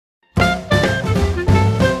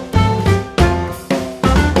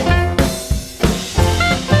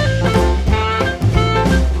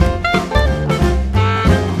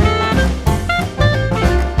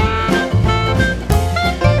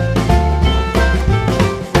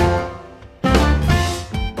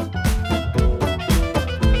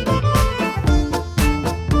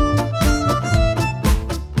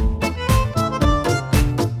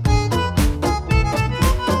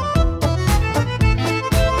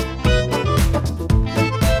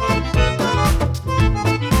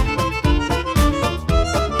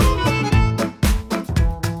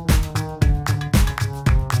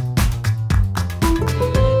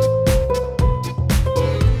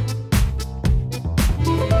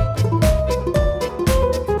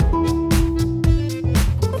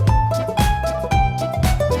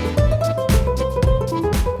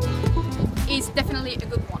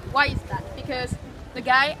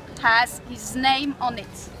has his name on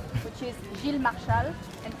it, which is Gilles Marchal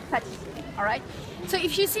and Pâtisserie, all right? So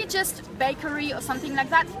if you see just bakery or something like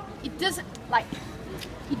that, it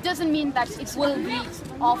doesn't mean that it will be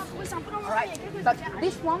awful, all right? But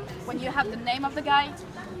this one, when you have the name of the guy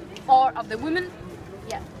or of the woman,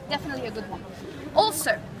 yeah, definitely a good one.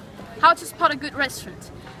 Also, how to spot a good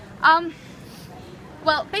restaurant.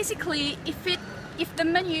 Well, basically, if the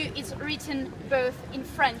menu is written both in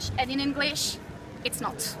French and in English, it's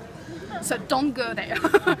not. So don't go there.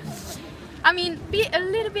 I mean, be a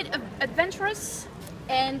little bit adventurous,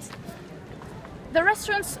 and the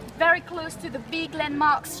restaurants very close to the big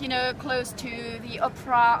landmarks, you know, close to the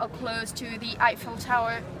opera or close to the Eiffel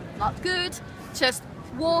Tower, not good. Just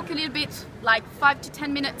walk a little bit, like 5 to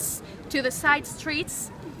 10 minutes to the side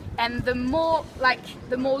streets, and the more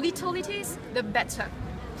little it is, the better.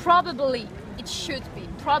 Probably it should be.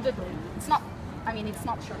 Probably it's not. I mean, it's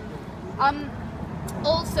not sure.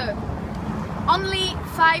 Also, only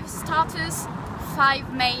 5 starters,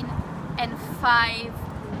 5 main, and 5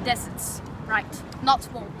 desserts. Right,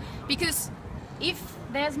 not more. Because if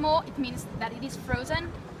there's more, it means that it is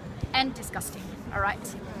frozen and disgusting. All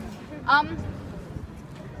right.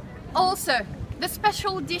 Also, the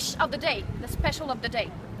special dish of the day,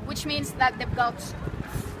 which means that they've got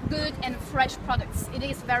good and fresh products. It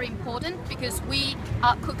is very important because we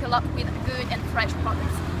cook a lot with good and fresh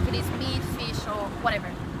products. If it is meat, fish, or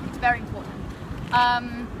whatever, it's very important.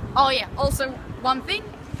 Oh yeah, also one thing,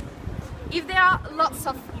 if there are lots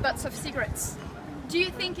of butts of cigarettes, do you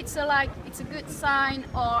think it's a good sign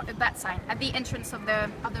or a bad sign at the entrance of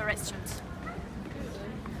the restaurant?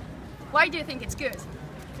 Why do you think it's good?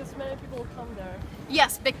 Because many people come there.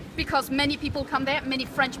 Yes, because many people come there, many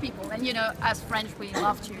French people, and you know, as French we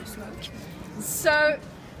love to smoke. So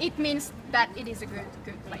it means that it is a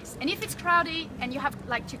good place. And if it's crowded and you have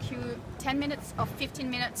like to queue 10 minutes or 15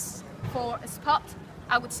 minutes for a spot,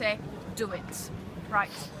 I would say do it, right?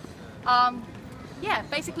 Yeah,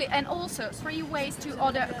 basically, and also 3 ways to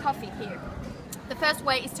order a coffee here. The first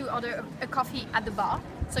way is to order a coffee at the bar,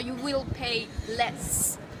 so you will pay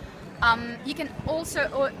less. You can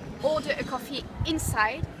also order a coffee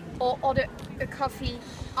inside or order a coffee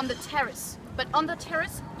on the terrace. But on the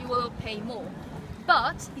terrace, you will pay more.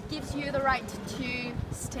 But it gives you the right to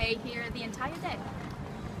stay here the entire day.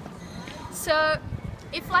 So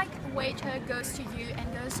if like a waiter goes to you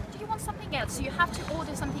and goes, do you want something else? So you have to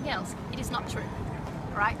order something else. It is not true,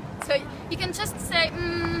 right? So you can just say,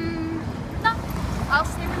 no, I'll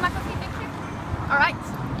stay with my coffee, thank you. All right.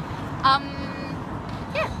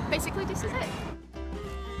 Yeah, basically this is it.